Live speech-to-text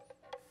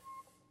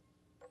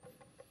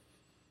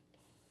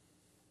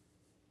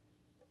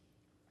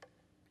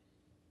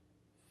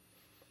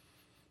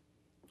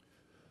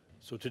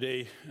So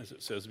today, as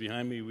it says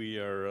behind me, we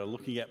are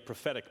looking at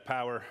prophetic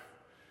power,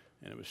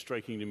 and it was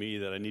striking to me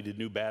that I needed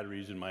new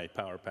batteries in my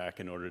power pack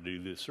in order to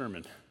do this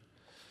sermon.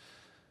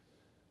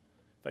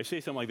 If I say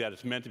something like that,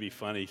 it's meant to be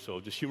funny, so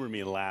just humor me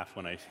and laugh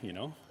when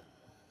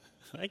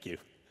thank you.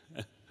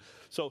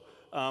 So,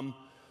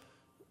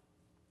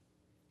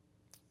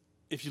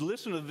 if you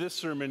listen to this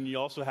sermon, you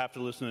also have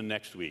to listen to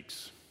next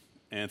week's.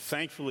 And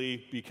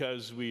thankfully,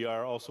 because we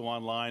are also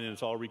online and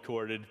it's all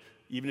recorded,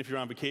 even if you're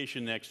on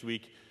vacation next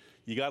week,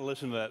 you got to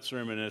listen to that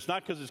sermon. And it's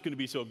not because it's going to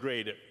be so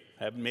great.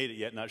 I haven't made it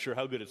yet, not sure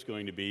how good it's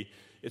going to be.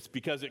 It's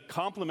because it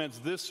complements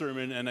this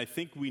sermon, and I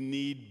think we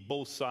need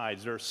both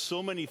sides. There are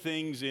so many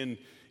things in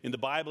the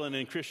Bible and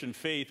in Christian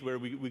faith where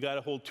we got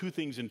to hold two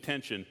things in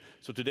tension.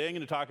 So today I'm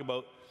going to talk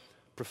about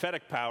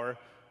prophetic power,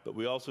 but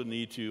we also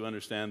need to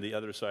understand the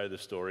other side of the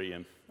story.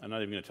 And I'm not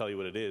even going to tell you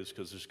what it is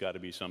because there's got to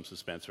be some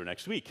suspense for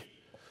next week.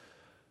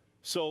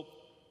 So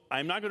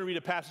I'm not going to read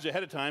a passage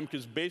ahead of time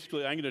because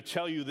basically I'm going to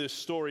tell you this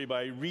story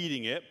by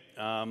reading it.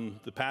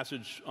 The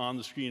passage on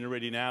the screen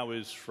already now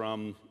is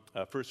from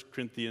 1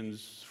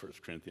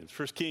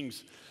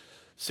 Kings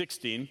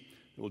 16.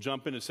 We'll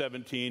jump into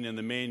 17, and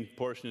the main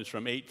portion is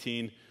from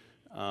 18.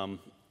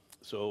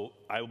 So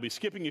I will be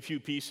skipping a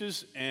few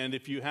pieces, and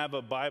if you have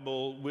a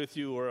Bible with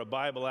you or a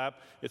Bible app,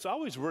 it's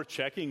always worth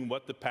checking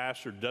what the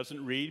pastor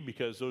doesn't read,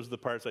 because those are the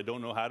parts I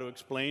don't know how to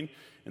explain,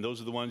 and those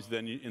are the ones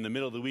then in the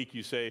middle of the week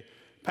you say,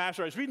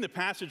 Pastor, I was reading the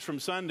passage from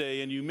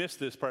Sunday, and you missed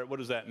this part. What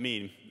does that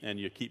mean? And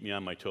you keep me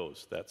on my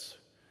toes. That's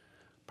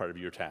part of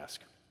your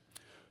task.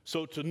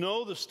 So to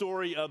know the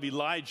story of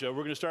Elijah,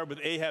 we're going to start with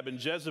Ahab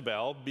and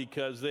Jezebel,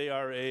 because they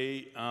are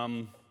a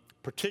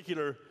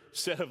particular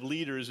set of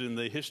leaders in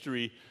the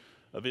history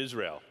of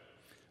Israel.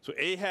 So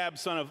Ahab,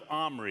 son of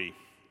Omri,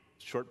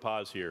 short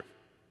pause here.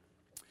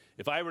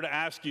 If I were to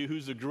ask you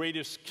who's the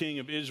greatest king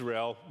of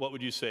Israel, what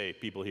would you say,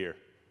 people here?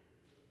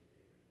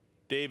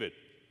 David.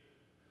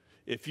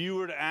 If you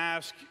were to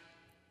ask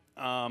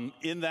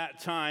in that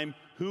time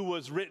who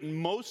was written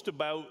most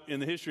about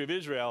in the history of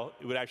Israel,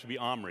 it would actually be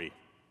Omri.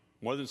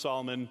 More than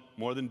Solomon,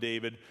 more than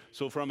David.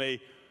 So from a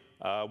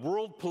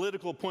world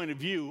political point of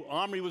view,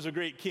 Omri was a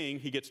great king.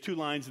 He gets 2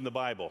 lines in the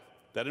Bible.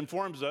 That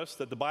informs us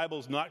that the Bible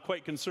is not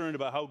quite concerned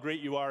about how great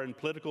you are in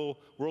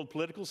world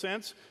political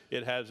sense.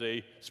 It has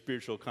a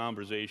spiritual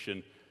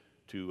conversation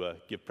to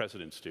give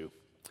precedence to.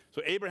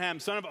 So Abraham,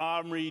 son of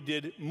Omri,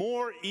 did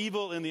more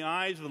evil in the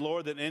eyes of the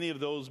Lord than any of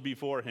those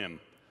before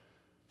him.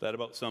 That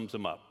about sums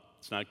him up.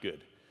 It's not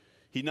good.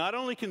 He not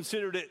only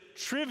considered it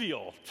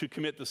trivial to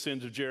commit the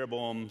sins of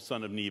Jeroboam,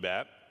 son of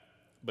Nebat,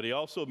 but he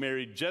also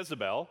married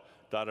Jezebel,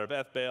 daughter of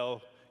Ethbaal,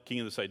 king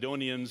of the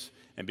Sidonians,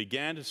 and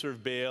began to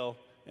serve Baal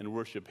and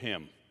worship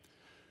him.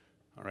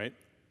 All right?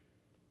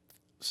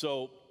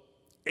 So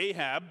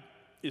Ahab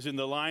is in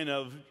the line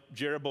of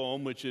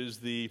Jeroboam, which is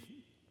the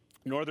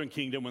northern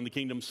kingdom when the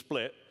kingdom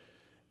split.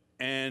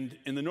 And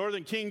in the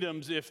northern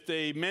kingdoms, if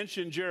they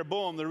mention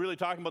Jeroboam, they're really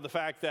talking about the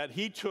fact that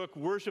he took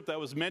worship that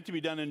was meant to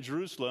be done in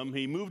Jerusalem,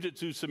 he moved it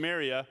to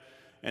Samaria,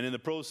 and in the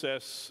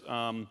process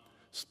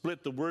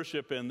split the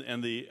worship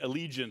and the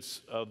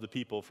allegiance of the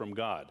people from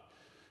God.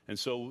 And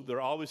so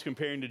they're always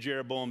comparing to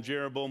Jeroboam.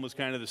 Jeroboam was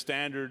kind of the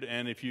standard,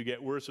 and if you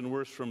get worse and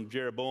worse from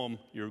Jeroboam,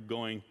 you're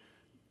going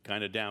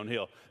kind of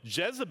downhill.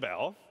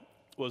 Jezebel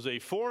was a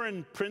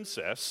foreign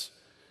princess.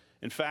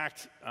 In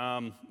fact,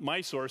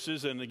 my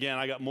sources, and again,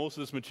 I got most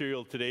of this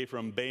material today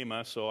from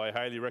Bema, so I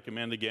highly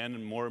recommend again,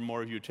 and more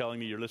of you telling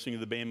me you're listening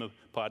to the Bema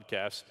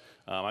podcast.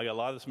 I got a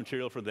lot of this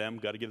material from them,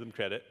 got to give them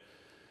credit.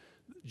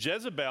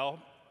 Jezebel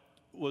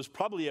was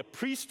probably a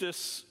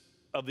priestess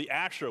of the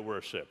Asherah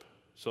worship.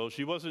 So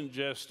she wasn't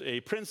just a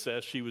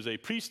princess, she was a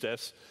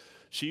priestess.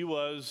 She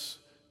was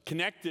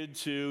connected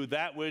to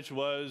that which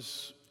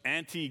was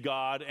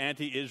anti-God,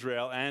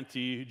 anti-Israel,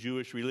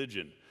 anti-Jewish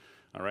religion.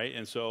 All right,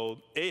 and so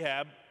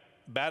Ahab,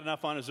 bad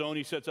enough on his own,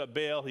 he sets up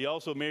Baal. He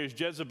also marries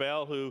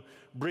Jezebel, who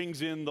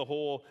brings in the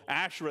whole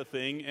Asherah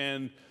thing.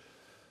 And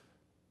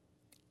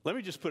let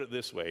me just put it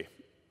this way.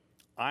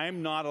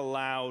 I'm not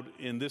allowed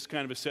in this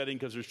kind of a setting,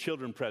 because there's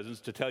children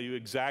present, to tell you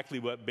exactly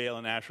what Baal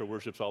and Asherah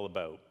worship's all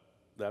about.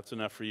 That's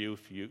enough for you.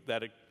 If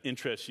that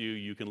interests you,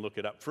 you can look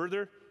it up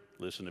further.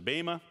 Listen to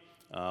Bema.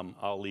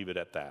 I'll leave it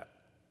at that.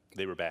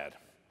 They were bad.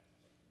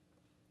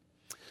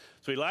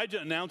 So Elijah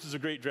announces a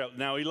great drought.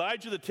 Now,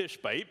 Elijah the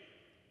Tishbite,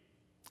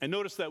 and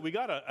notice that we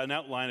got an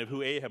outline of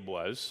who Ahab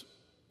was.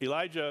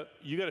 Elijah,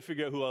 you got to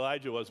figure out who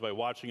Elijah was by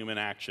watching him in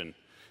action.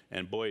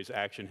 And boy, is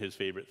action his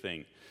favorite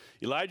thing.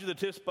 Elijah the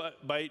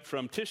Tishbite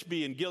from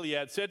Tishbe in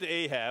Gilead said to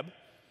Ahab,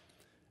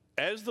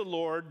 "As the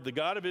Lord, the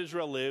God of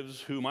Israel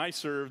lives, whom I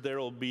serve, there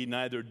will be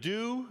neither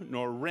dew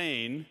nor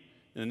rain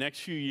in the next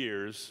few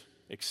years,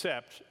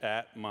 except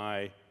at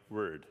my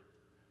word."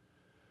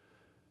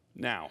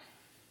 Now,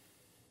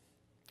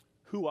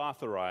 who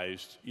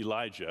authorized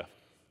Elijah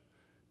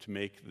to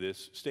make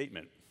this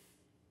statement?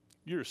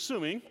 You're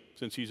assuming,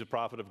 since he's a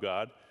prophet of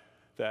God,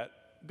 that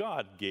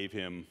God gave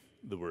him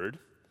the word.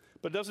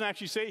 But it doesn't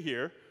actually say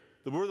here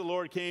the word of the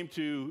Lord came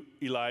to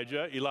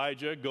Elijah.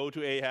 Elijah, go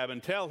to Ahab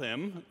and tell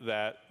him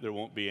that there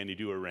won't be any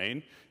dew or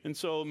rain. And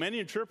so many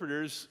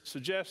interpreters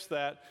suggest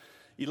that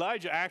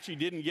Elijah actually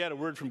didn't get a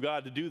word from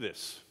God to do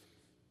this.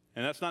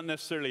 And that's not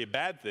necessarily a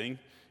bad thing.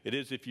 It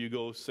is if you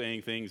go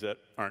saying things that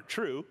aren't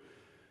true.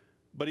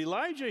 But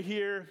Elijah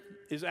here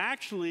is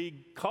actually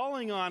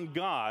calling on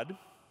God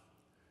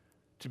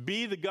to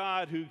be the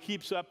God who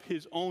keeps up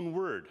his own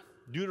word.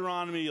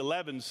 Deuteronomy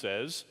 11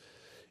 says,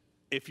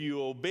 if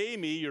you obey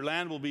me, your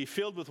land will be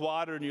filled with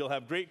water and you'll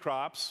have great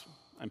crops.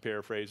 I'm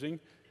paraphrasing.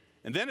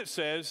 And then it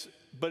says,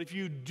 but if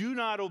you do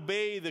not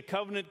obey the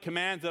covenant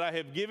commands that I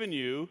have given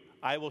you,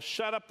 I will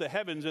shut up the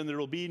heavens and there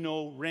will be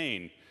no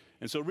rain.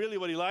 And so really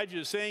what Elijah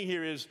is saying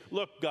here is,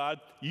 look, God,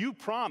 you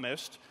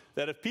promised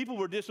that if people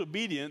were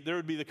disobedient, there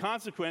would be the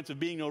consequence of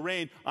being no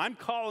rain. I'm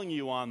calling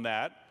you on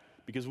that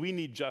because we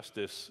need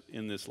justice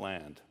in this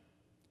land.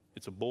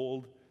 It's a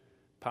bold,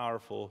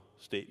 powerful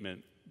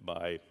statement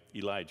by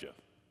Elijah.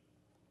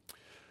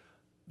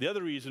 The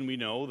other reason we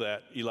know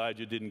that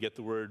Elijah didn't get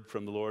the word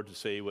from the Lord to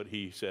say what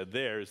he said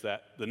there is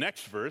that the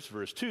next verse,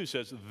 verse 2,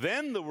 says,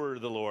 then the word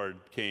of the Lord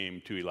came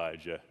to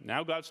Elijah.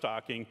 Now God's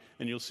talking,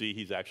 and you'll see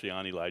he's actually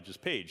on Elijah's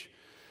page.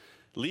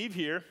 Leave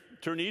here,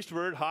 turn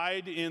eastward,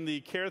 hide in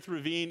the Kerith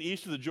ravine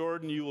east of the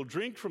Jordan. You will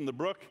drink from the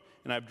brook,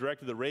 and I've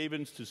directed the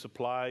ravens to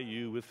supply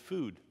you with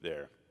food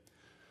there.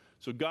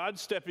 So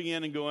God's stepping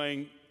in and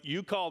going,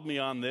 you called me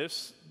on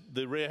this.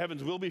 The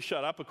heavens will be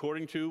shut up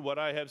according to what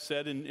I have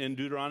said in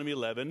Deuteronomy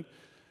 11.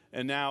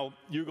 And now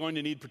you're going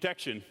to need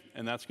protection,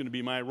 and that's going to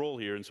be my role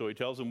here. And so he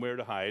tells them where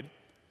to hide.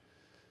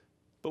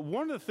 But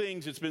one of the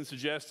things that's been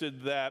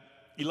suggested that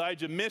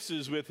Elijah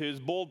misses with his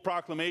bold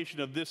proclamation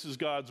of this is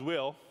God's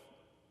will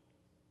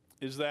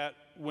is that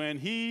when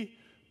he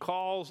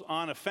calls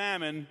on a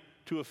famine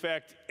to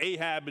affect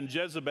Ahab and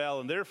Jezebel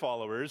and their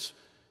followers,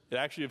 it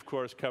actually, of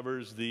course,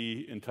 covers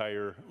the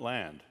entire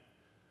land.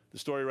 The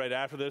story right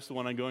after this, the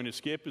one I'm going to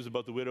skip, is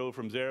about the widow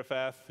from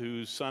Zarephath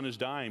whose son is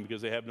dying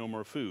because they have no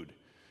more food.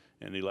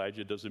 And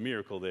Elijah does a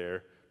miracle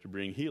there to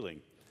bring healing.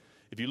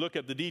 If you look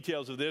at the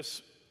details of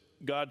this,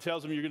 God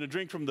tells him, you're going to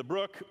drink from the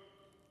brook,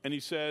 and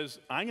he says,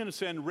 I'm going to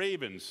send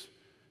ravens.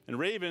 And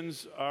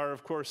ravens are,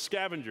 of course,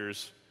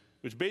 scavengers,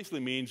 which basically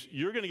means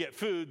you're going to get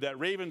food that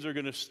ravens are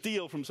going to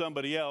steal from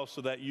somebody else so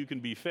that you can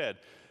be fed.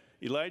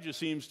 Elijah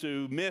seems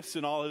to miss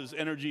in all his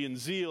energy and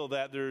zeal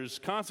that there's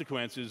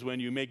consequences when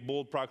you make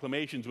bold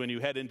proclamations, when you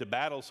head into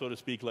battle, so to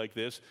speak, like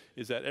this,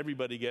 is that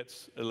everybody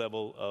gets a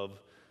level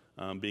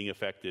of being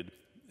affected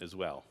as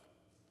well.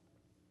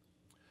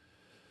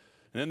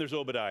 And then there's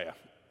Obadiah.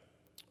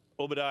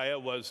 Obadiah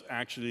was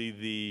actually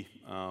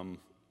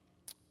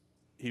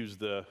he was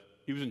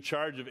in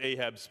charge of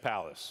Ahab's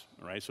palace,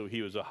 right? So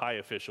he was a high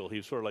official. He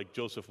was sort of like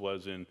Joseph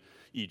was in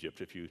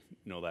Egypt, if you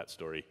know that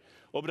story.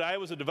 Obadiah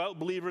was a devout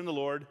believer in the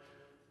Lord.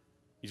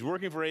 He's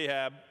working for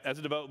Ahab as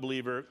a devout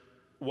believer.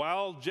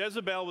 While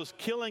Jezebel was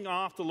killing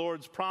off the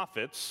Lord's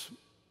prophets,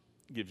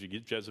 gives you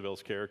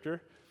Jezebel's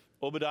character,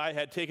 Obadiah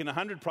had taken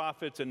 100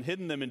 prophets and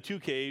hidden them in 2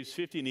 caves,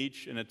 50 in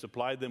each, and had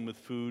supplied them with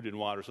food and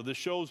water. So this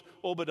shows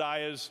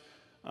Obadiah's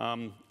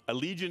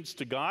allegiance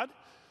to God.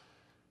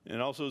 And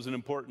it also is an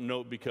important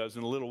note because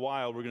in a little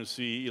while we're going to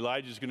see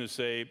Elijah's going to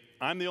say,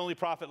 I'm the only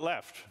prophet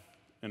left.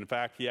 And in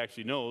fact, he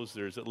actually knows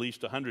there's at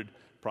least 100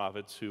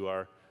 prophets who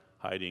are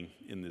hiding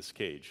in this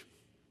cave.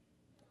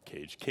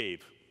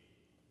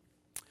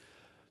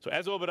 So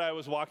as Obadiah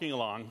was walking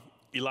along,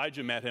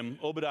 Elijah met him.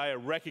 Obadiah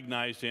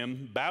recognized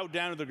him, bowed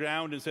down to the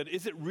ground and said,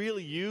 is it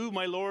really you,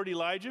 my Lord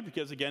Elijah?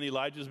 Because again,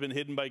 Elijah's been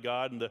hidden by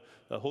God, and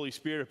the Holy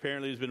Spirit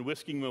apparently has been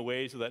whisking him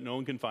away so that no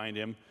one can find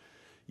him.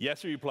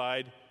 Yes, he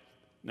replied,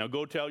 now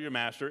go tell your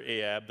master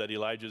Ahab that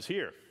Elijah's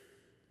here.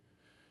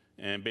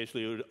 And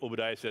basically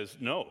Obadiah says,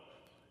 no,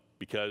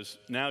 because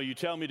now you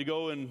tell me to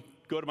go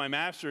to my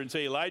master and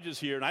say Elijah's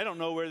here, and I don't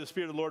know where the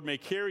Spirit of the Lord may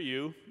carry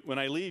you when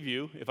I leave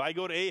you. If I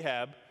go to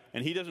Ahab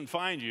and he doesn't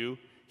find you,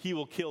 he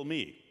will kill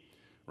me.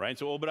 Right?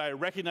 So Obadiah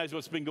recognized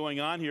what's been going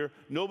on here.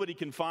 Nobody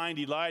can find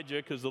Elijah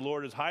because the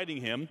Lord is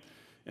hiding him.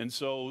 And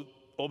so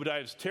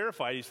Obadiah is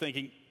terrified. He's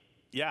thinking,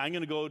 yeah, I'm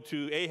going to go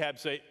to Ahab,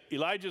 say,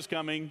 Elijah's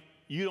coming.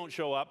 You don't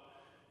show up.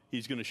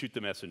 He's going to shoot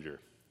the messenger.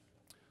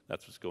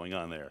 That's what's going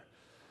on there.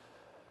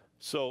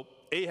 So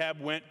Ahab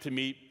went to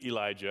meet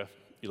Elijah.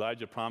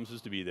 Elijah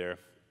promises to be there.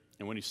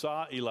 And when he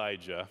saw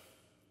Elijah,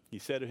 he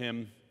said to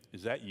him,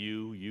 is that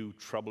you, you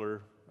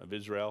troubler of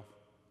Israel?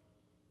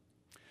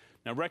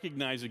 Now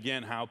recognize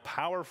again how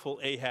powerful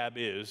Ahab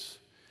is.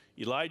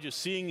 Elijah,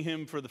 seeing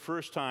him for the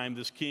first time,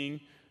 this king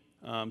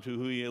to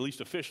who he at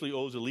least officially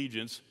owes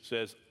allegiance,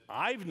 says,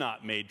 I've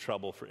not made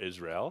trouble for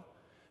Israel,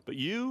 but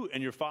you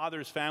and your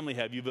father's family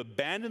have. You've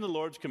abandoned the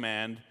Lord's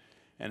command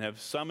and have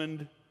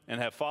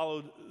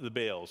followed the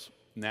Baals.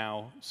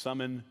 Now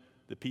summon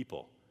the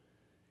people.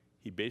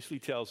 He basically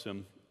tells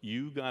him,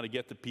 you got to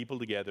get the people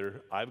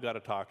together. I've got to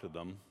talk to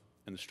them.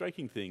 And the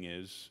striking thing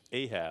is,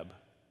 Ahab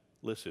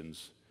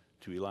listens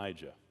to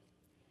Elijah.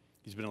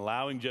 He's been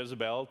allowing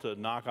Jezebel to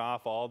knock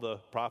off all the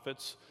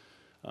prophets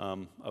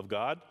of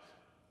God,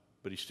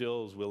 but he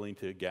still is willing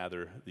to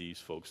gather these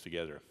folks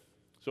together.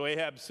 So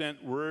Ahab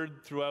sent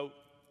word throughout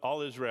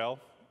all Israel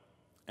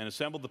and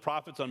assembled the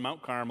prophets on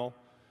Mount Carmel.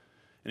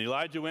 And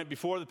Elijah went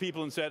before the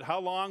people and said, "How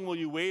long will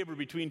you waver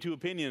between two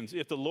opinions?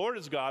 If the Lord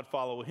is God,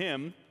 follow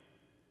him.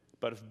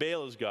 But if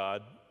Baal is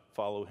God,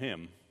 follow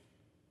him."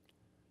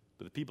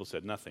 But the people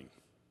said nothing.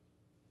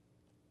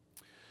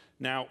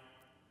 Now,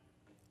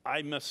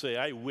 I must say,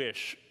 I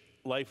wish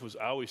life was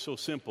always so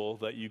simple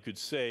that you could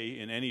say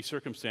in any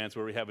circumstance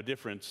where we have a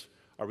difference,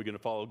 are we going to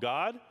follow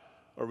God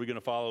or are we going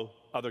to follow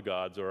other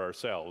gods or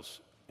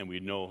ourselves? And we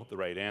know the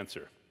right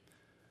answer.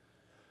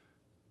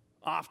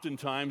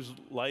 Oftentimes,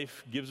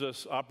 life gives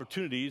us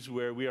opportunities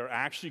where we are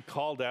actually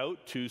called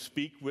out to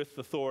speak with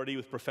authority,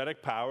 with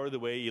prophetic power, the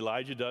way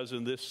Elijah does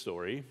in this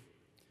story.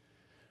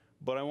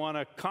 But I want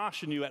to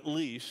caution you at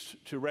least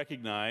to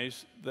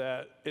recognize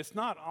that it's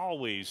not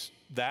always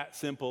that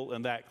simple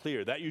and that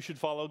clear. That you should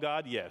follow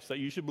God, yes. That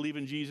you should believe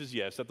in Jesus,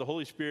 yes. That the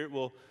Holy Spirit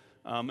will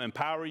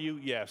empower you,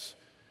 yes.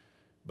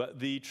 But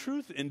the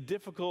truth in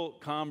difficult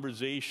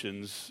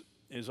conversations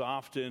is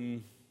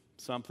often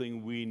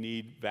something we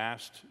need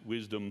vast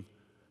wisdom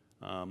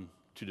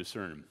to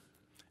discern.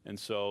 And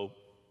so,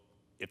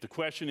 if the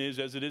question is,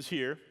 as it is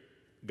here,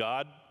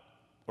 God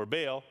or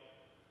Baal,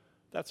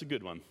 that's a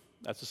good one.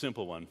 That's a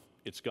simple one.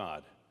 It's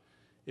God.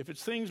 If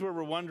it's things where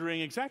we're wondering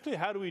exactly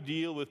how do we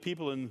deal with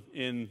people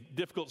in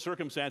difficult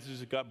circumstances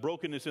that got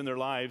brokenness in their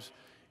lives,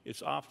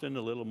 it's often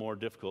a little more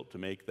difficult to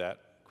make that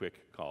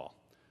quick call.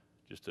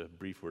 Just a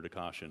brief word of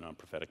caution on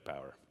prophetic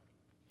power.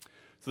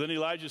 So then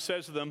Elijah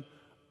says to them,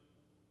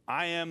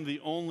 "I am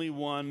the only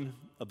one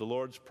of the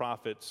Lord's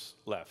prophets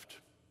left,"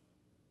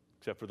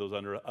 except for those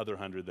other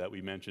 100 that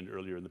we mentioned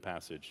earlier in the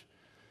passage.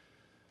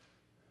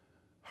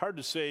 Hard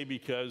to say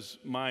because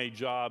my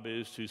job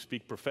is to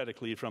speak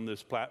prophetically from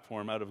this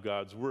platform out of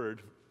God's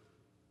word.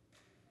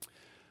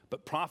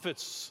 But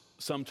prophets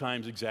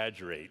sometimes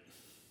exaggerate.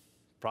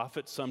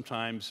 Prophets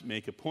sometimes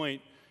make a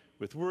point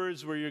with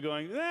words where you're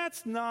going,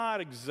 that's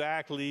not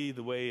exactly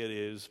the way it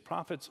is.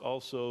 Prophets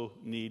also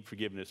need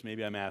forgiveness.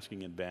 Maybe I'm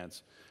asking in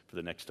advance for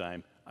the next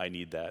time. I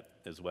need that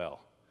as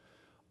well.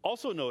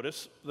 Also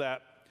notice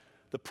that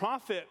the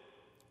prophet,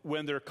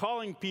 when they're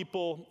calling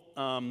people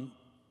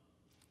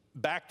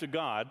back to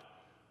God,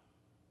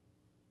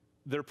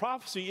 their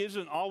prophecy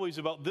isn't always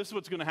about this is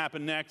what's going to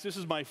happen next. This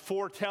is my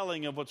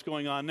foretelling of what's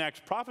going on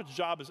next. Prophet's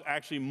job is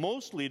actually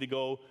mostly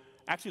to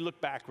look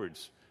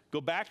backwards.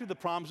 Go back to the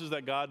promises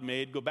that God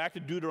made. Go back to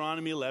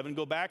Deuteronomy 11.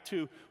 Go back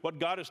to what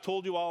God has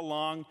told you all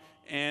along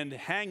and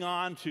hang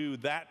on to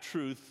that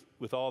truth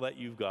with all that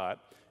you've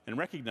got and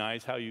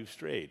recognize how you've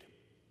strayed.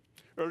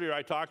 Earlier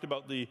I talked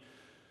about the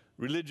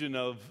religion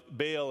of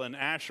Baal and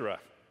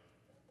Asherah.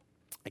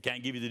 I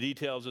can't give you the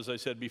details, as I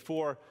said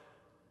before,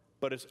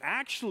 but it's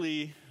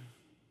actually,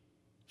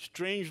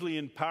 strangely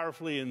and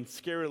powerfully and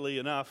scarily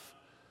enough,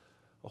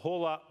 a whole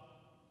lot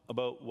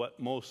about what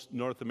most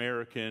North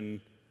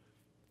American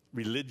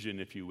religion,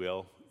 if you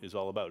will, is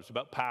all about. It's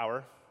about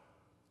power,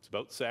 it's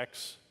about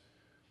sex,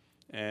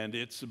 and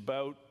it's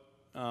about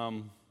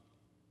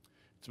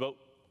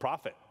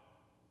profit.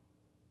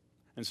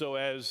 And so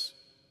as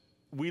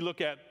we look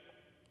at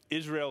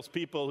Israel's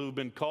people who've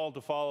been called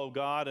to follow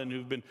God and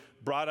who've been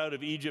brought out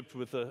of Egypt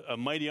with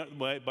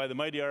by the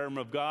mighty arm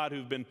of God,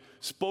 who've been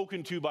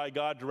spoken to by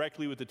God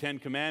directly with the Ten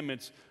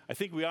Commandments, I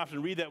think we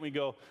often read that and we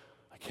go,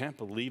 I can't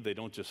believe they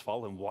don't just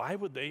follow him. Why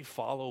would they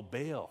follow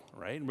Baal,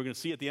 right? And we're going to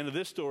see at the end of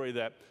this story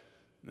that,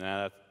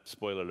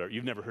 spoiler alert,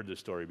 you've never heard this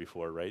story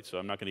before, right? So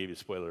I'm not going to give you a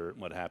spoiler alert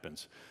what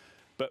happens.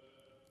 But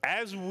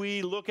as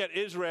we look at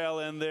Israel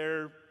and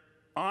their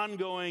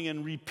ongoing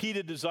and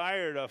repeated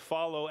desire to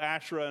follow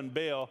Asherah and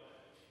Baal,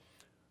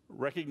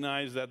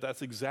 recognize that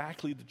that's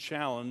exactly the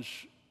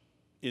challenge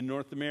in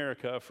North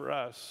America for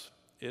us.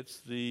 It's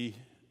the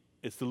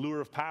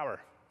lure of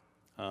power.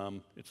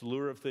 It's the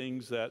lure of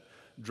things that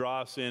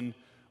draw us in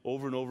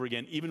over and over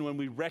again, even when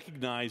we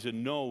recognize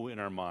and know in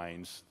our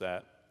minds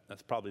that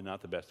that's probably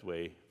not the best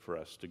way for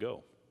us to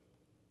go.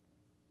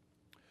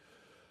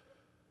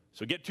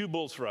 So get 2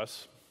 bulls for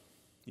us,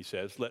 he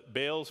says. Let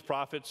Baal's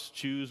prophets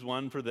choose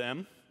one for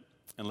them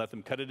and let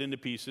them cut it into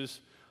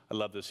pieces. I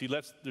love this.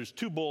 There's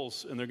 2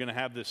 bulls, and they're going to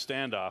have this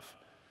standoff,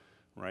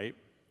 right?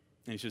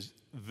 And he says,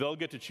 they'll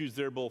get to choose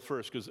their bull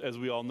first, because as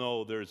we all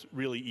know, there's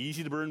really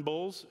easy to burn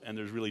bulls, and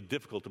there's really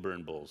difficult to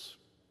burn bulls.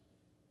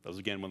 That was,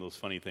 again, one of those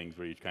funny things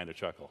where you kind of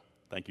chuckle.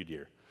 Thank you,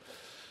 dear.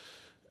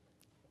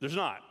 There's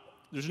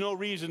no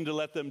reason to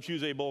let them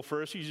choose a bull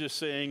first. He's just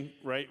saying,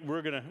 right,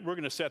 we're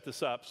gonna set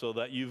this up so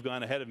that you've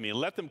gone ahead of me. And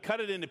let them cut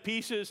it into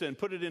pieces and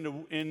put it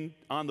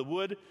on the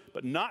wood,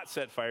 but not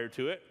set fire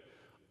to it.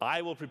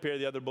 I will prepare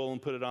the other bull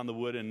and put it on the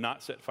wood and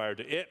not set fire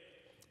to it.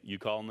 You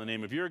call on the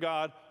name of your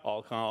God,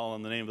 I'll call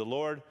on the name of the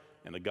Lord,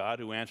 and the God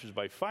who answers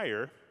by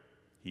fire,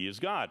 he is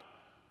God.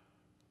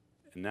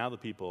 And now the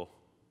people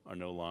are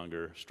no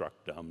longer struck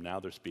dumb. Now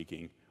they're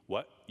speaking,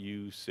 what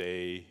you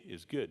say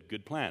is good.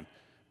 Good plan,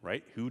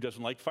 right? Who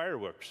doesn't like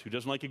fireworks? Who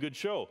doesn't like a good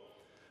show,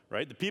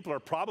 right? The people are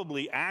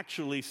probably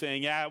actually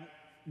saying, yeah,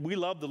 we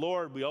love the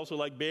Lord. We also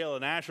like Baal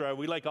and Asherah.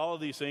 We like all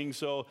of these things.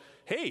 So,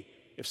 hey,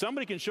 If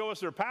somebody can show us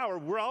their power,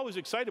 we're always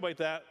excited about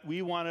that.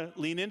 We want to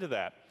lean into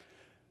that.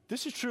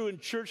 This is true in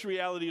church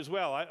reality as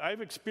well.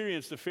 I've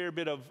experienced a fair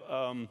bit of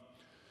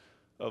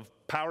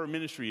power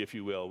ministry, if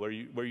you will, where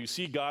you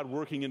see God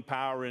working in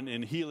power and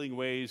in healing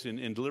ways,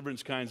 in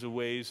deliverance kinds of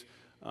ways.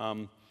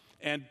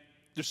 And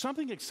there's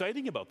something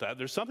exciting about that.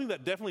 There's something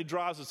that definitely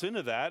draws us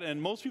into that.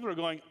 And most people are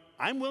going,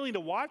 I'm willing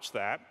to watch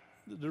that.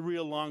 The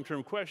real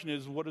long-term question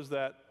is, what does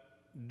that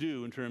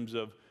do in terms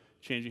of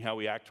changing how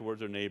we act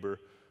towards our neighbor,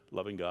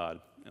 loving God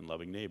and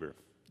loving neighbor?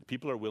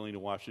 People are willing to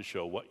watch the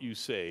show. What you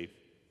say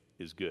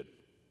is good.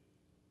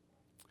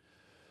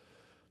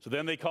 So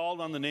then they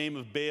called on the name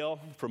of Baal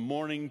from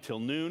morning till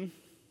noon.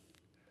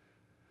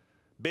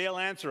 Baal,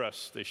 answer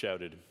us, they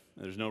shouted.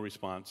 And there's no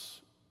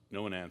response.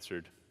 No one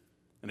answered.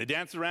 And they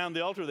danced around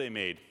the altar they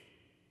made.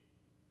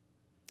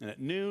 And at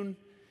noon,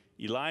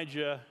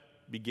 Elijah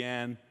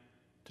began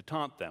to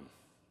taunt them.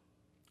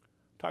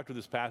 I talked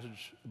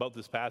about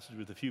this passage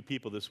with a few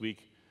people this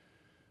week,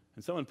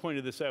 and someone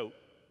pointed this out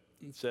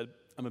and said,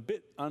 I'm a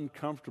bit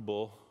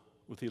uncomfortable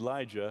with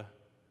Elijah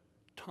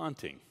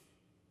taunting.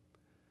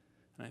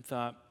 And I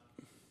thought,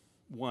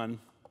 one,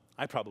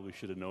 I probably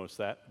should have noticed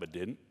that, but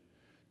didn't.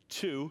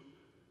 Two,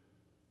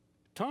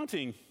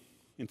 taunting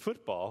in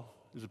football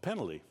is a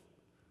penalty.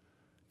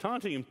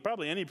 Taunting in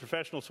probably any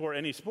professional sport,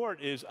 any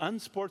sport, is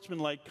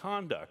unsportsmanlike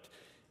conduct.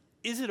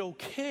 Is it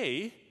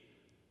okay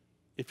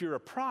if you're a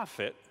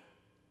prophet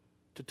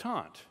to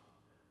taunt?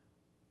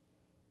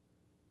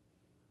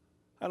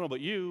 I don't know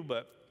about you,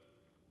 but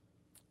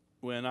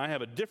when I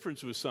have a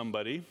difference with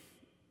somebody,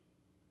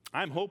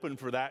 I'm hoping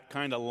for that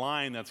kind of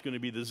line that's going to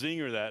be the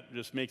zinger that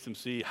just makes them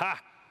see, ha,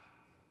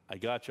 I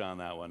got you on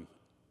that one.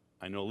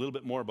 I know a little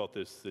bit more about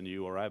this than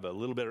you, or I have a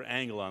little better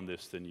angle on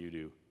this than you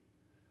do.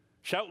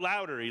 Shout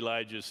louder,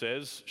 Elijah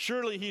says.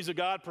 Surely he's a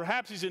god.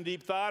 Perhaps he's in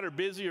deep thought or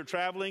busy or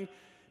traveling.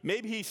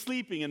 Maybe he's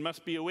sleeping and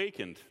must be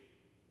awakened.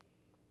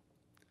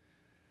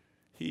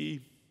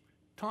 He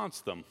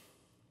taunts them.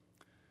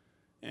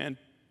 And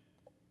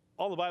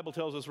all the Bible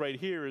tells us right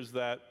here is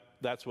that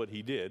that's what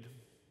he did.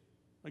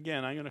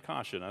 Again, I'm going to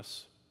caution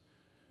us.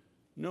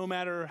 No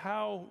matter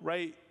how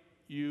right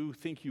you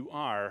think you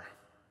are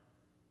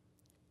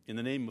in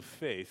the name of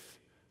faith,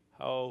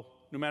 no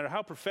matter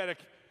how prophetic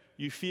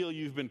you feel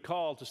you've been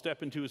called to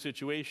step into a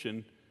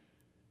situation,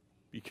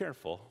 be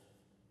careful.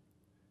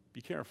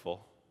 Be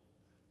careful.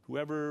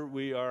 Whoever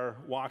we are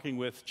walking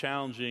with,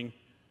 challenging,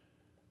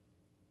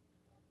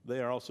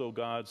 they are also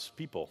God's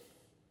people.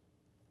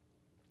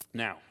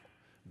 Now,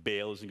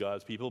 Baal isn't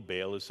God's people.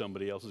 Baal is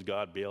somebody else's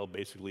god. Baal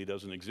basically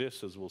doesn't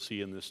exist, as we'll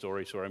see in this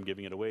story, so I'm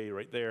giving it away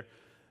right there.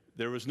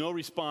 There was no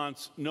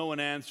response. No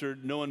one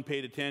answered. No one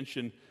paid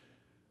attention.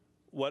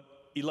 What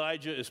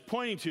Elijah is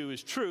pointing to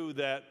is true,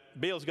 that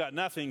Baal's got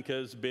nothing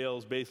because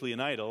Baal's basically an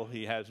idol.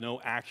 He has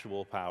no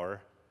actual power.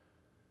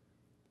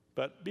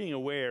 But being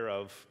aware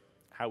of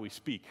how we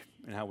speak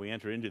and how we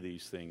enter into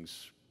these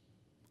things,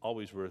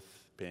 always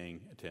worth paying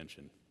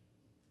attention.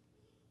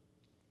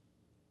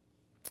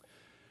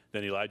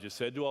 Then Elijah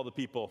said to all the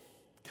people,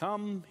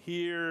 come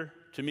here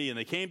to me. And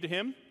they came to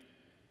him,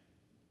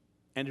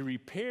 and he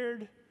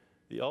repaired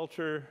the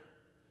altar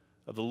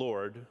of the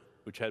Lord,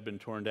 which had been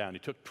torn down. He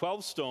took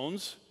 12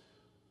 stones,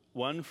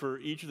 one for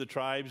each of the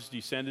tribes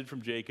descended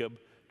from Jacob,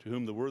 to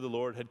whom the word of the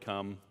Lord had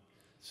come,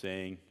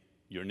 saying,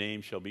 your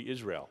name shall be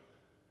Israel.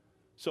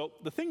 So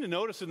the thing to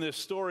notice in this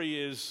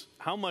story is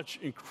how much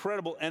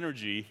incredible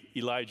energy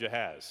Elijah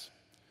has.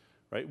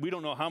 Right? We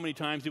don't know how many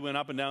times he went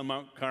up and down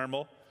Mount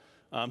Carmel.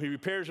 He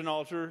repairs an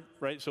altar,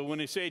 right? So when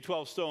they say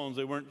 12 stones,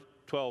 they weren't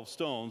 12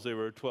 stones, they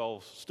were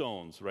 12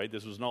 stones, right?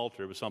 This was an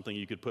altar. It was something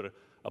you could put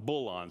a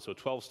bull on. So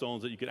 12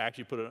 stones that you could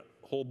actually put a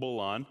whole bull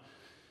on.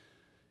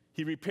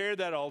 He repaired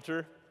that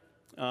altar.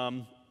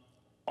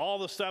 All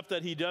the stuff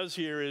that he does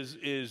here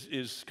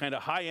is kind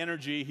of high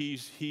energy.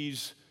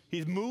 He's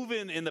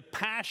moving in the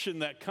passion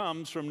that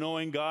comes from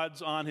knowing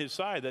God's on his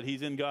side, that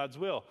he's in God's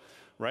will,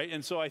 right?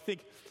 And so I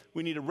think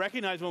we need to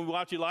recognize when we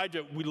watch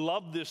Elijah, we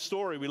love this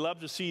story. We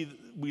love to see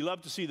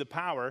the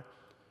power.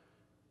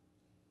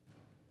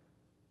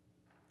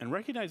 And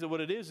recognize that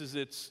what it is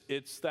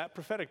it's that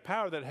prophetic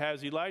power that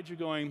has Elijah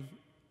going,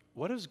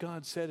 what has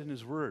God said in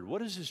his word?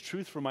 What is his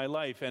truth for my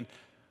life? And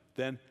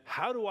then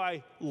how do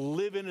I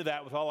live into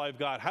that with all I've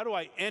got? How do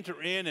I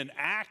enter in and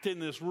act in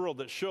this world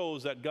that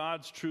shows that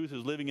God's truth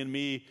is living in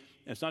me?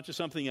 And it's not just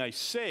something I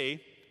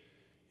say,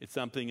 it's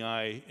something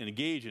I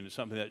engage in. It's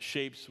something that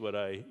shapes what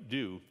I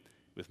do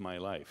with my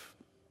life.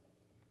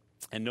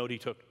 And note he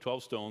took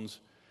 12 stones,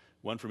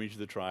 one from each of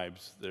the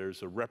tribes.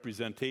 There's a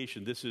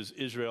representation. This is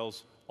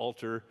Israel's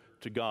altar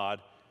to God.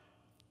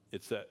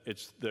 It's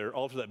their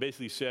altar that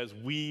basically says,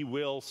 we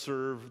will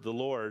serve the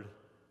Lord.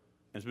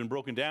 And it's been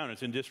broken down.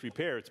 It's in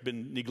disrepair. It's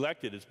been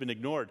neglected. It's been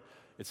ignored.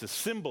 It's a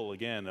symbol,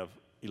 again, of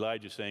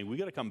Elijah saying, we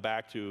got to come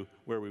back to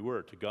where we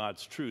were, to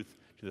God's truth,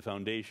 to the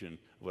foundation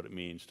of what it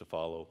means to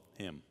follow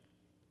him.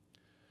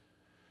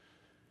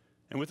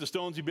 And with the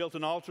stones he built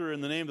an altar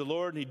in the name of the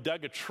Lord, and he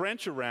dug a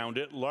trench around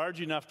it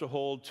large enough to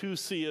hold 2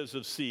 seahs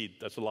of seed.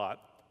 That's a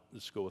lot.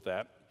 Let's go with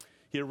that.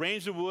 He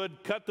arranged the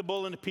wood, cut the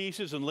bull into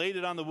pieces, and laid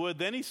it on the wood.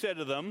 Then he said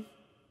to them,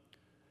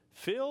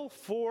 "Fill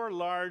 4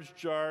 large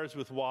jars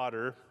with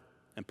water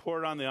and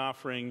pour it on the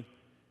offering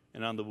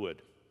and on the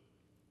wood."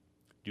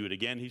 "Do it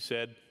again," he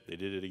said. They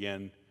did it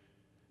again.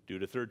 "Do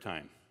it a 3rd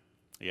time."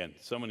 Again,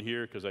 someone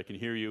here, because I can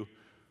hear you.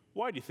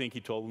 Why do you think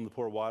he told them to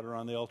pour water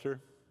on the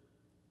altar?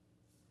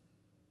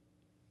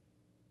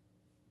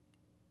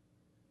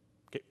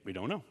 Okay, we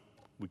don't know.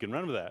 We can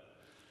run with that.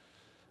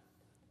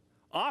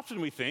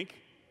 Often we think,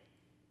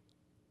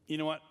 you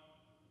know what?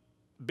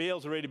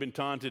 Baal's already been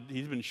taunted.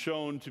 He's been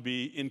shown to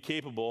be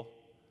incapable.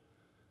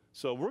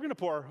 So we're going to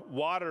pour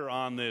water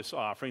on this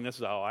offering. This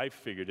is how I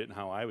figured it and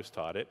how I was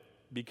taught it.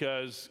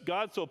 Because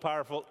God's so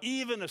powerful,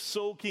 even a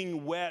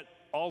soaking wet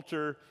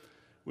altar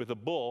with a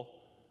bull,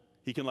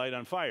 he can light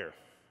on fire.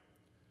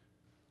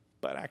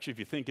 But actually, if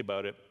you think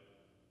about it,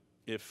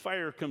 if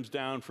fire comes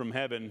down from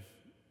heaven,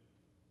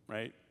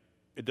 right,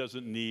 it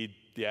doesn't need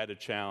the added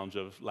challenge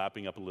of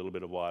lapping up a little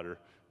bit of water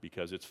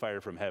because it's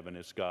fire from heaven.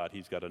 It's God.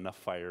 He's got enough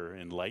fire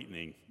and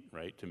lightning,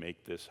 right, to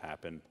make this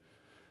happen.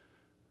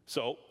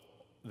 So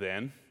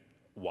then,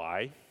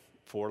 why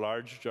 4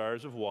 large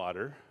jars of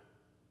water?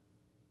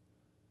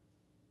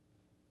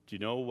 Do you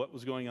know what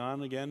was going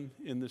on again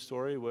in this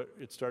story, what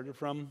it started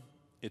from?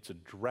 It's a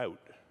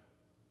drought.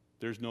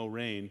 There's no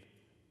rain.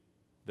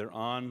 They're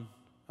on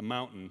a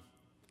mountain.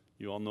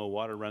 You all know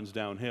water runs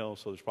downhill,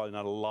 so there's probably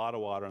not a lot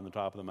of water on the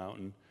top of the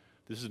mountain.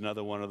 This is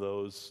another one of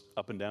those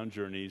up and down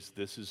journeys.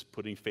 This is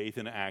putting faith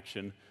into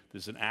action.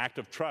 This is an act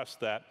of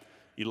trust that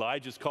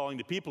Elijah's calling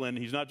the people in.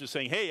 He's not just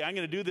saying, "Hey, I'm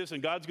going to do this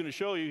and God's going to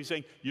show you." He's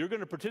saying, you're going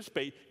to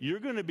participate. You're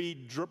going to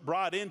be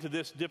brought into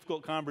this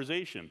difficult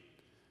conversation,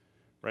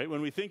 right?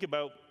 When we think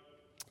about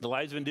the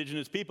lives of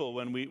Indigenous people,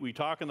 when we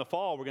talk in the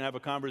fall, we're going to have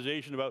a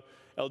conversation about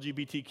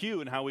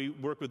LGBTQ and how we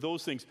work with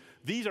those things.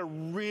 These are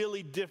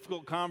really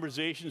difficult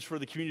conversations for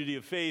the community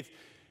of faith,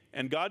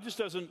 and God just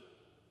doesn't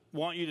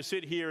want you to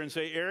sit here and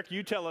say, "Eric,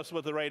 you tell us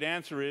what the right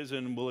answer is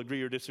and we'll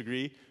agree or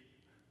disagree."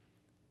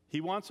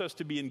 He wants us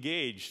to be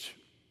engaged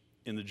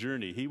in the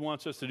journey. He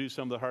wants us to do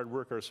some of the hard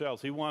work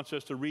ourselves. He wants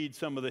us to read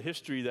some of the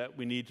history that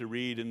we need to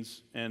read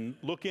and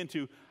look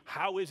into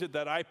how is it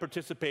that I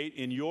participate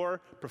in your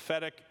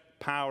prophetic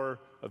power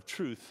of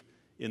truth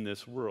in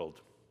this world.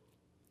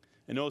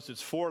 And notice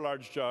it's 4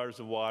 large jars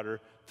of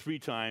water, 3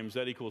 times,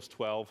 that equals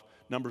 12.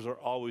 Numbers are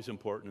always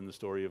important in the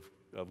story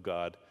of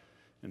God.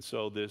 And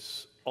so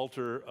this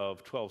altar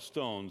of 12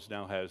 stones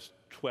now has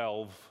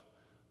 12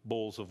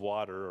 bowls of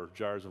water or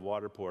jars of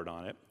water poured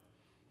on it.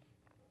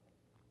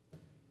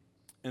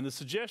 And the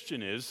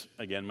suggestion is,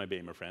 again, my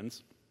Bema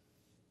friends,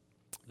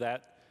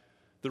 that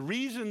the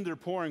reason they're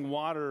pouring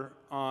water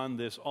on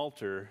this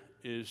altar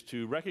is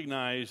to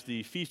recognize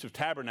the Feast of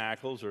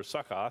Tabernacles, or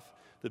Sukkoth,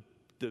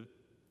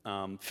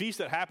 the feast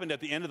that happened at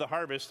the end of the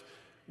harvest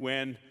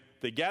when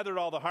they gathered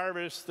all the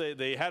harvest,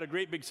 they had a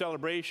great big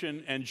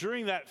celebration, and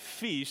during that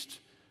feast,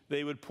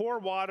 they would pour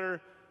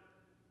water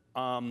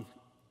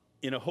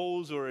in a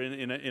hose or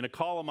in a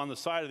column on the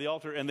side of the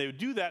altar, and they would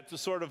do that to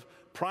sort of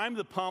prime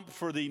the pump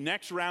for the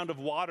next round of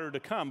water to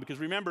come. Because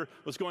remember,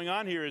 what's going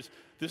on here is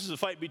this is a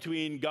fight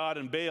between God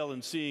and Baal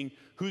and seeing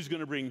who's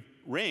going to bring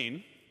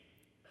rain.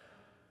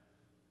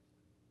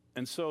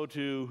 And so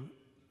to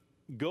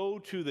go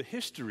to the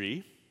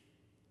history,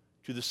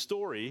 to the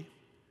story,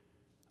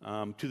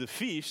 to the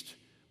feast,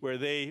 where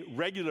they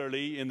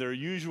regularly, in their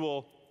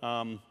usual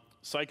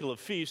cycle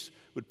of feasts,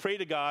 would pray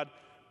to God,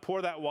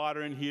 pour that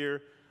water in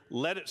here,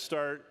 let it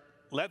start,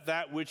 let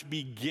that which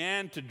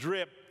began to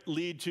drip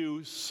lead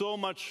to so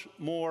much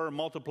more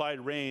multiplied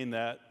rain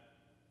that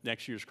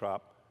next year's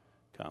crop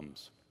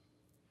comes.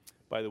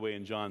 By the way,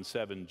 in John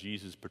 7,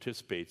 Jesus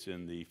participates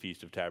in the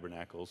Feast of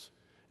Tabernacles.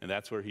 And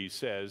that's where he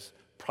says,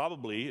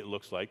 probably, it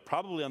looks like,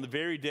 probably on the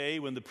very day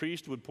when the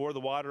priest would pour the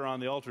water on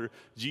the altar,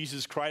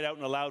 Jesus cried out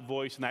in a loud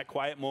voice. In that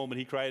quiet moment,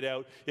 he cried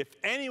out, "If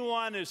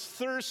anyone is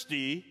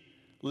thirsty,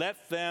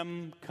 let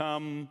them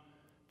come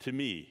to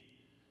me."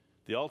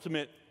 The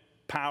ultimate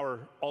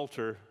power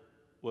altar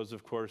was,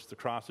 of course, the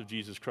cross of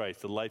Jesus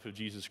Christ, the life of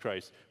Jesus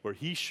Christ, where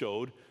he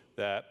showed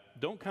that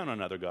don't count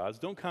on other gods,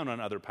 don't count on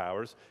other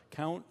powers,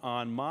 count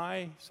on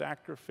my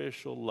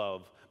sacrificial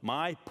love,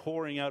 my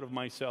pouring out of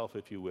myself,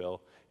 if you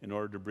will, in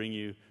order to bring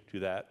you to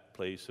that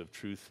place of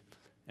truth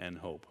and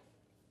hope.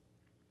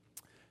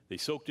 They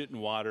soaked it in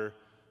water.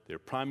 They're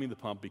priming the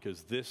pump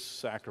because this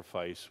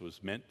sacrifice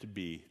was meant to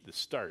be the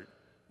start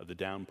of the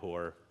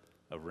downpour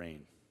of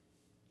rain.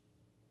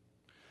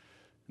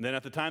 And then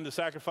at the time of the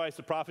sacrifice,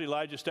 the prophet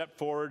Elijah stepped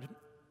forward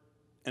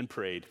and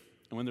prayed.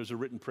 And when there's a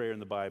written prayer in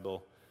the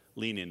Bible,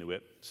 lean into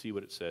it, see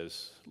what it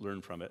says,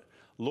 learn from it.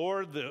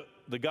 "Lord,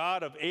 the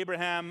God of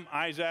Abraham,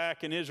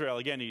 Isaac, and Israel,"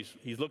 again,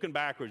 he's looking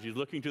backwards, he's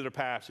looking to their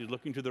past, he's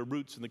looking to their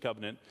roots in the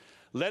covenant.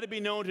 "Let it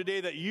be known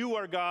today that you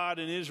are God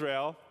in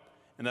Israel,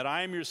 and that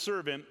I am your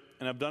servant,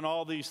 and have done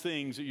all these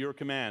things at your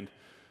command."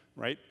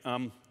 Right?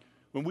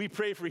 When we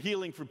pray for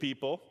healing for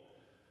people,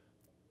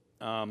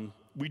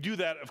 we do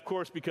that, of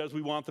course, because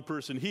we want the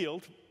person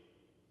healed,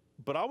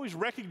 but always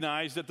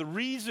recognize that the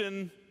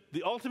reason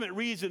the ultimate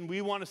reason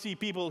we want to see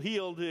people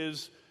healed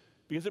is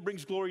because it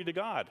brings glory to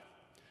God.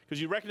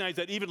 Because you recognize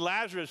that even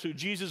Lazarus, who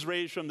Jesus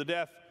raised from the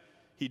death,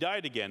 he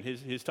died again.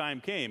 His time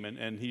came,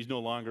 and he's no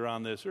longer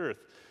on this earth.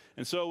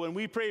 And so when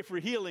we pray for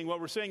healing, what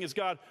we're saying is,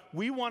 God,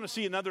 we want to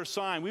see another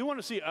sign. We want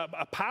to see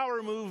a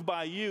power move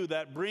by you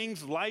that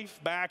brings life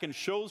back and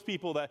shows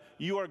people that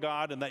you are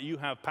God and that you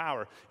have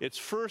power. It's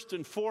first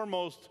and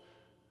foremost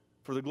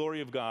for the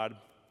glory of God.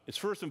 It's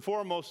first and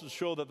foremost to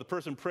show that the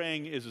person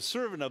praying is a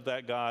servant of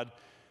that God.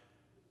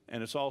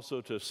 And it's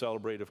also to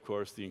celebrate, of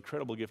course, the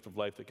incredible gift of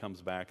life that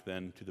comes back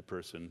then to the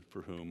person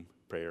for whom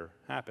prayer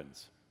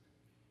happens.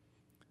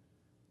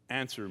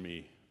 Answer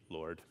me,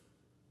 Lord.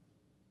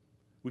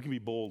 We can be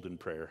bold in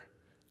prayer.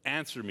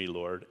 Answer me,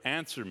 Lord.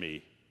 Answer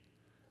me.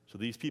 So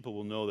these people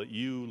will know that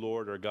you,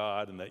 Lord, are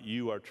God and that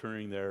you are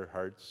turning their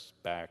hearts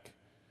back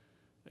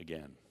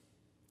again.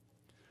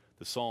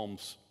 The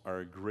Psalms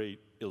are a great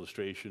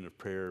illustration of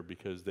prayer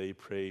because they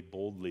pray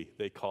boldly.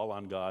 They call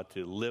on God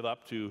to live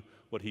up to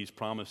what he's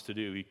promised to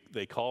do.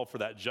 They call for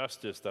that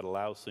justice that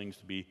allows things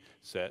to be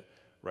set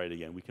right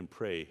again. We can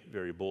pray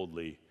very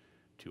boldly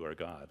to our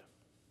God.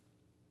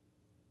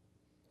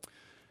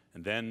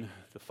 And then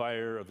the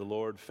fire of the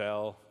Lord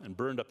fell and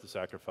burned up the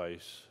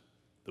sacrifice,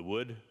 the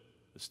wood,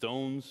 the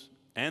stones,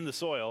 and the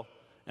soil,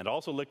 and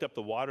also licked up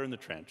the water in the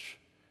trench.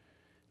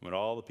 When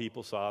all the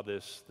people saw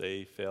this,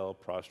 they fell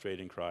prostrate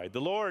and cried,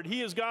 "The Lord,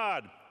 he is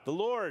God! The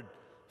Lord,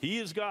 he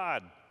is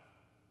God!"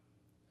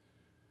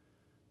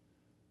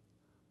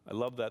 I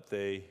love that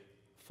they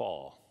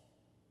fall.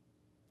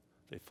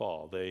 They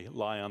fall. They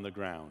lie on the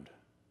ground.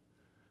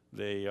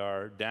 They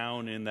are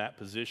down in that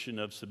position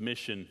of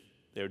submission.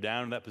 They're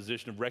down in that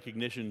position of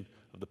recognition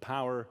of the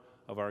power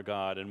of our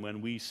God. And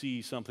when we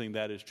see something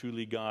that is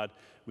truly God,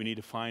 we need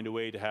to find a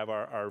way to have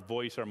our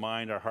voice, our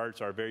mind, our hearts,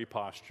 our very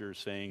posture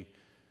saying,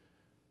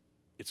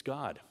 it's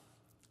God.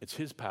 It's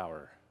his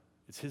power.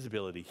 It's his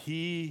ability.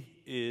 He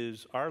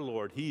is our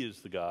Lord. He is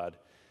the God.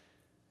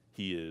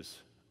 He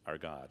is our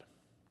God.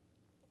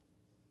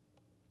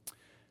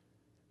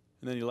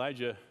 And then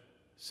Elijah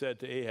said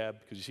to Ahab,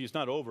 because you see, it's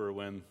not over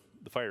when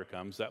the fire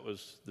comes. That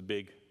was the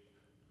big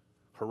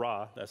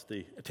hurrah. That's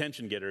the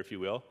attention getter, if you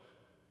will.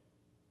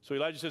 So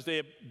Elijah says to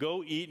Ahab,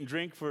 "Go eat and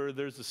drink, for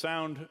there's the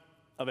sound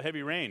of a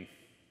heavy rain."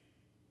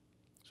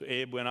 So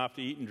Ahab went off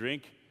to eat and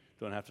drink.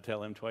 Don't have to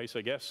tell him twice,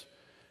 I guess.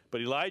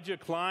 But Elijah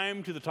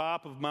climbed to the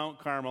top of Mount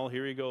Carmel.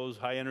 Here he goes,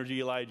 high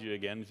energy Elijah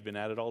again. He's been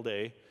at it all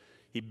day.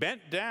 He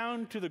bent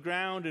down to the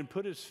ground and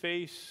put his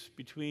face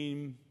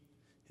between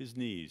his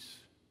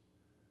knees.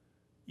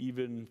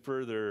 Even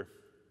further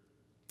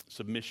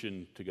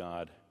submission to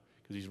God,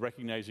 because he's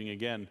recognizing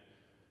again,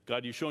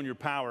 God, you've shown your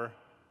power,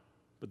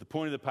 but the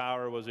point of the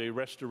power was a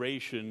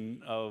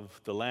restoration of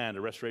the land,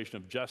 a restoration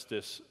of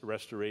justice, a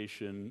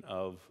restoration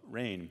of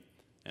rain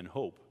and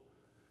hope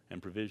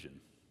and provision.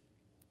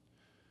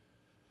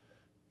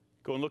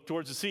 "Go and look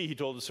towards the sea," he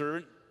told the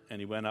servant,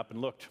 and he went up and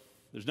looked.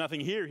 "There's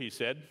nothing here," he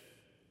said.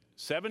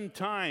 7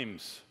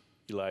 times,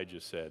 Elijah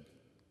said.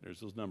 There's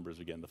those numbers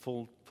again,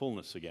 the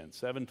fullness again.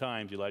 7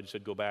 times, Elijah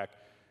said, "Go back."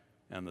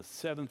 And the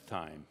 7th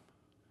time,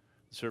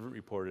 the servant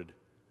reported,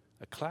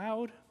 "A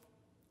cloud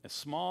as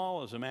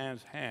small as a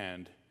man's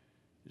hand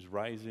is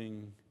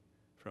rising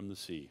from the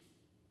sea."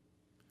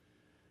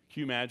 Can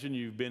you imagine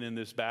you've been in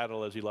this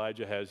battle as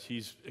Elijah has?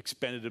 He's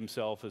expended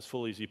himself as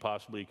fully as he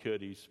possibly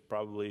could. He's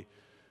probably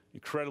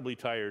incredibly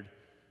tired.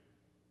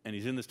 And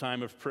he's in this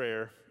time of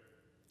prayer.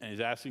 And he's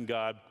asking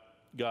God,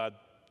 "God,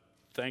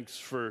 thanks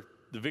for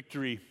the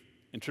victory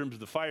in terms of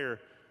the fire,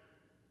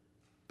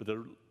 but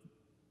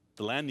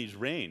the land needs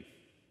rain.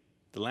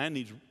 The land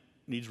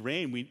needs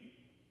rain.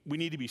 We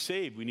need to be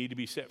saved. We need to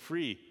be set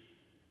free.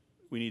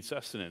 We need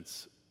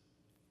sustenance."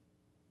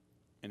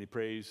 And he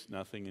prays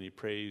nothing, and he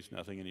prays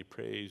nothing, and he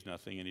prays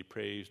nothing, and he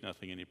prays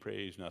nothing, and he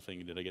prays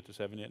nothing. Did I get to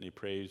 7 yet? And he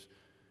prays,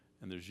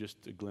 and there's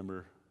just a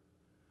glimmer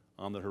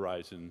on the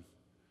horizon.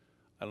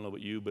 I don't know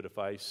about you, but if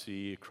I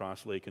see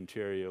across Lake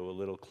Ontario a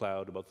little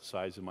cloud about the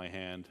size of my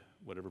hand,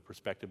 whatever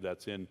perspective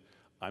that's in,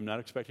 I'm not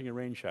expecting a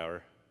rain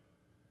shower.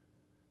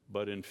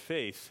 But in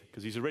faith,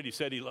 because he's already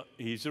said,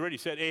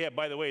 "Ahab,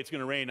 by the way, it's going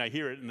to rain. I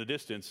hear it in the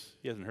distance."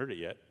 He hasn't heard it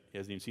yet. He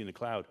hasn't even seen the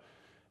cloud.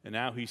 And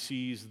now he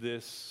sees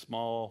this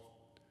small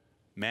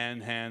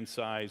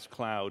man-hand-sized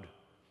cloud,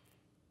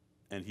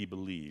 and he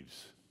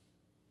believes.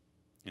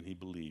 And he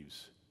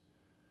believes.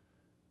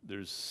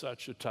 There's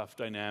such a tough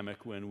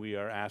dynamic when we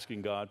are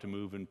asking God to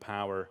move in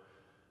power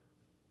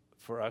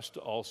for us to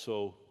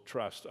also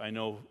trust. I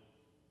know,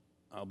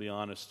 I'll be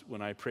honest,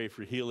 when I pray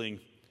for healing,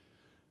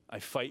 I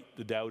fight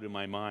the doubt in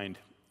my mind.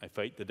 I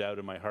fight the doubt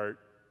in my heart.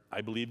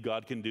 I believe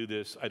God can do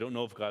this. I don't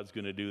know if God's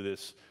going to do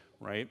this,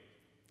 right?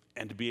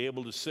 And to be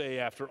able to say,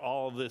 after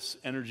all of this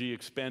energy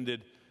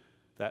expended,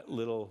 that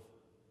little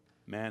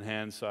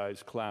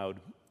man-hand-sized cloud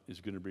is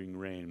going to bring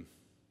rain.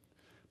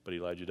 But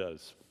Elijah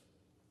does.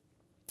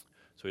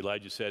 So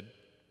Elijah said,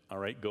 "All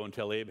right, go and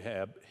tell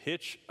Ahab,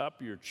 hitch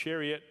up your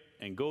chariot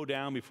and go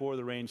down before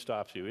the rain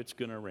stops you. It's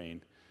going to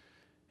rain."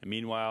 And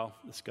meanwhile,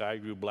 the sky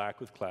grew black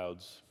with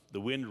clouds.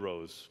 The wind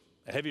rose.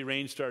 A A heavy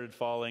rain started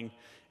falling,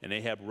 and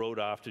Ahab rode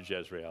off to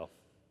Jezreel.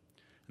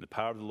 And the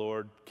power of the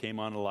Lord came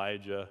on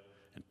Elijah,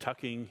 and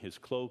tucking his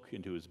cloak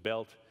into his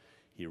belt,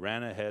 he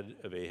ran ahead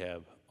of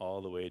Ahab all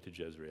the way to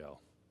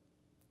Jezreel.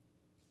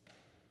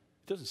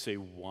 It doesn't say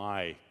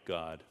why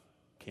God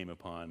came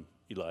upon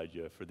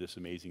Elijah for this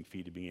amazing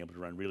feat of being able to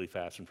run really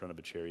fast in front of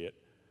a chariot.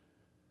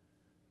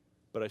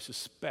 But I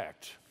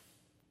suspect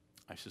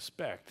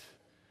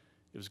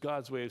it was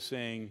God's way of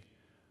saying,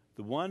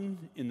 the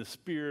one in the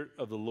Spirit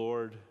of the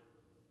Lord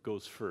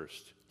goes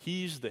first.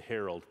 He's the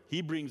herald.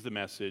 He brings the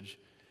message.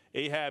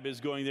 Ahab is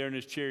going there in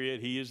his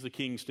chariot. He is the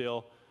king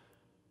still.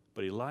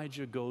 But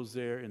Elijah goes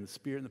there in the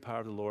Spirit and the power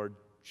of the Lord,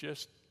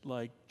 just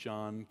like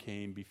John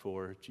came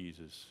before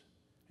Jesus.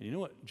 And you know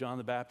what John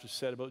the Baptist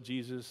said about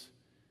Jesus?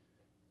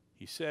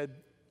 He said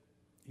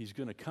he's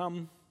going to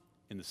come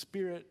in the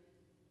spirit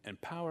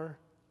and power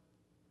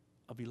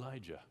of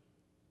Elijah.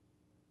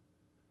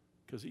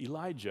 Because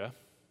Elijah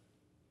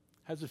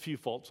has a few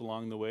faults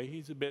along the way.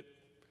 He's a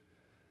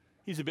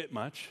bit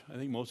much. I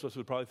think most of us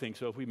would probably think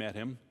so if we met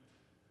him.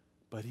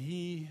 But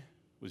he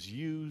was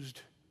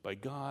used by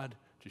God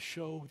to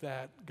show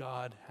that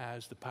God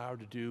has the power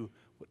to do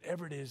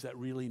whatever it is that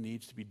really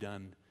needs to be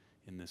done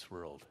in this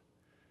world.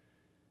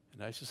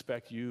 And I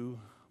suspect you,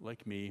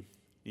 like me,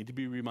 need to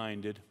be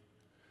reminded,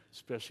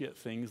 especially at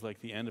things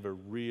like the end of a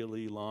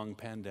really long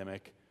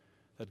pandemic,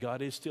 that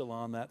God is still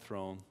on that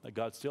throne, that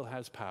God still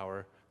has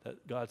power,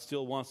 that God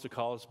still wants to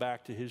call us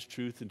back to his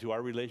truth and to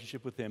our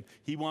relationship with him.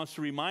 He wants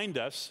to remind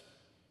us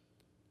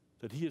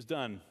that he has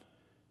done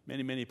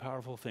many, many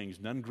powerful things,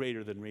 none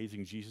greater than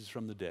raising Jesus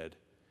from the dead,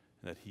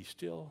 and that he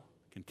still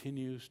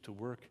continues to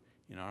work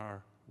in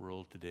our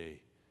world today.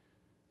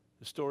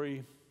 The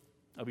story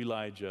of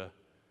Elijah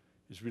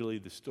is really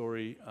the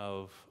story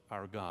of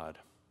our God.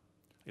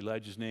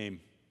 Elijah's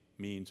name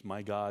means,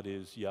 my God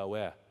is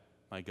Yahweh.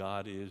 My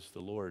God is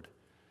the Lord.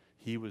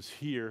 He was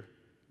here.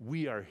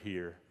 We are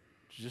here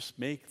to just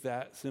make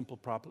that simple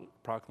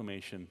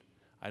proclamation.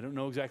 I don't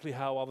know exactly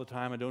how all the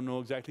time. I don't know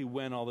exactly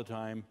when all the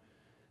time.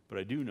 But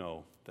I do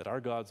know that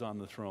our God's on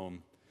the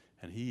throne,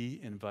 and he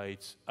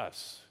invites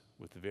us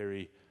with the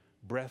very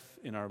breath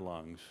in our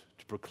lungs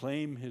to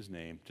proclaim his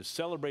name, to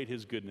celebrate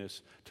his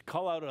goodness, to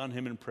call out on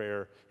him in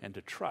prayer, and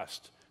to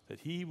trust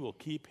that he will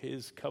keep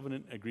his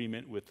covenant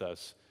agreement with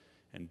us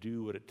and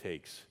do what it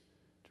takes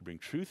to bring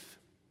truth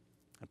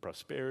and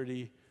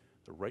prosperity,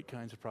 the right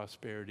kinds of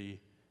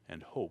prosperity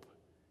and hope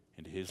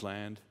into his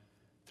land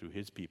through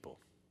his people.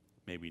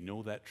 May we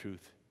know that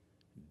truth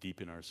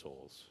deep in our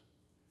souls.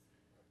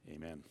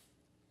 Amen.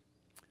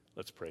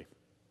 Let's pray.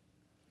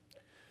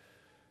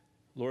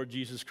 Lord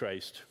Jesus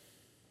Christ,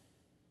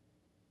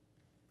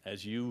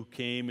 as you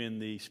came in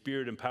the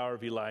spirit and power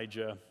of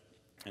Elijah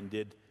and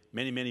did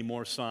many, many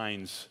more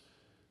signs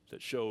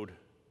that showed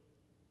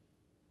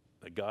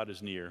that God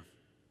is near,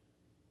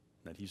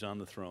 that he's on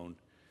the throne.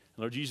 And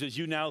Lord Jesus,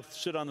 you now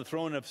sit on the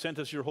throne and have sent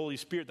us your Holy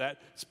Spirit, that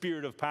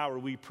spirit of power.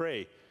 We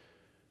pray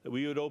that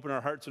we would open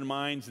our hearts and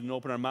minds and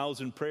open our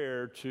mouths in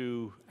prayer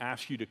to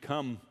ask you to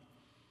come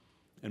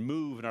and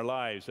move in our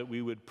lives, that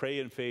we would pray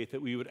in faith,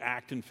 that we would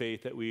act in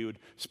faith, that we would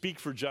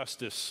speak for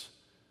justice,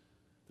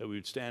 that we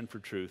would stand for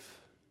truth.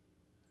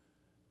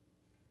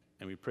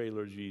 And we pray,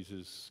 Lord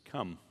Jesus,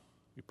 come.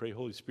 We pray,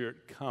 Holy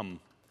Spirit, come.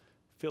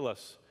 Fill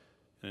us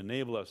and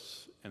enable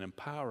us and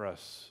empower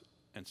us,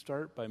 and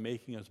start by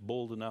making us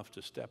bold enough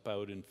to step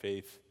out in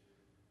faith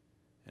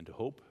and to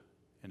hope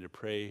and to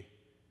pray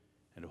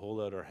and to hold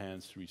out our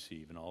hands to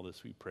receive. And all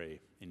this we pray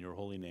in your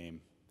holy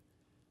name.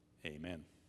 Amen.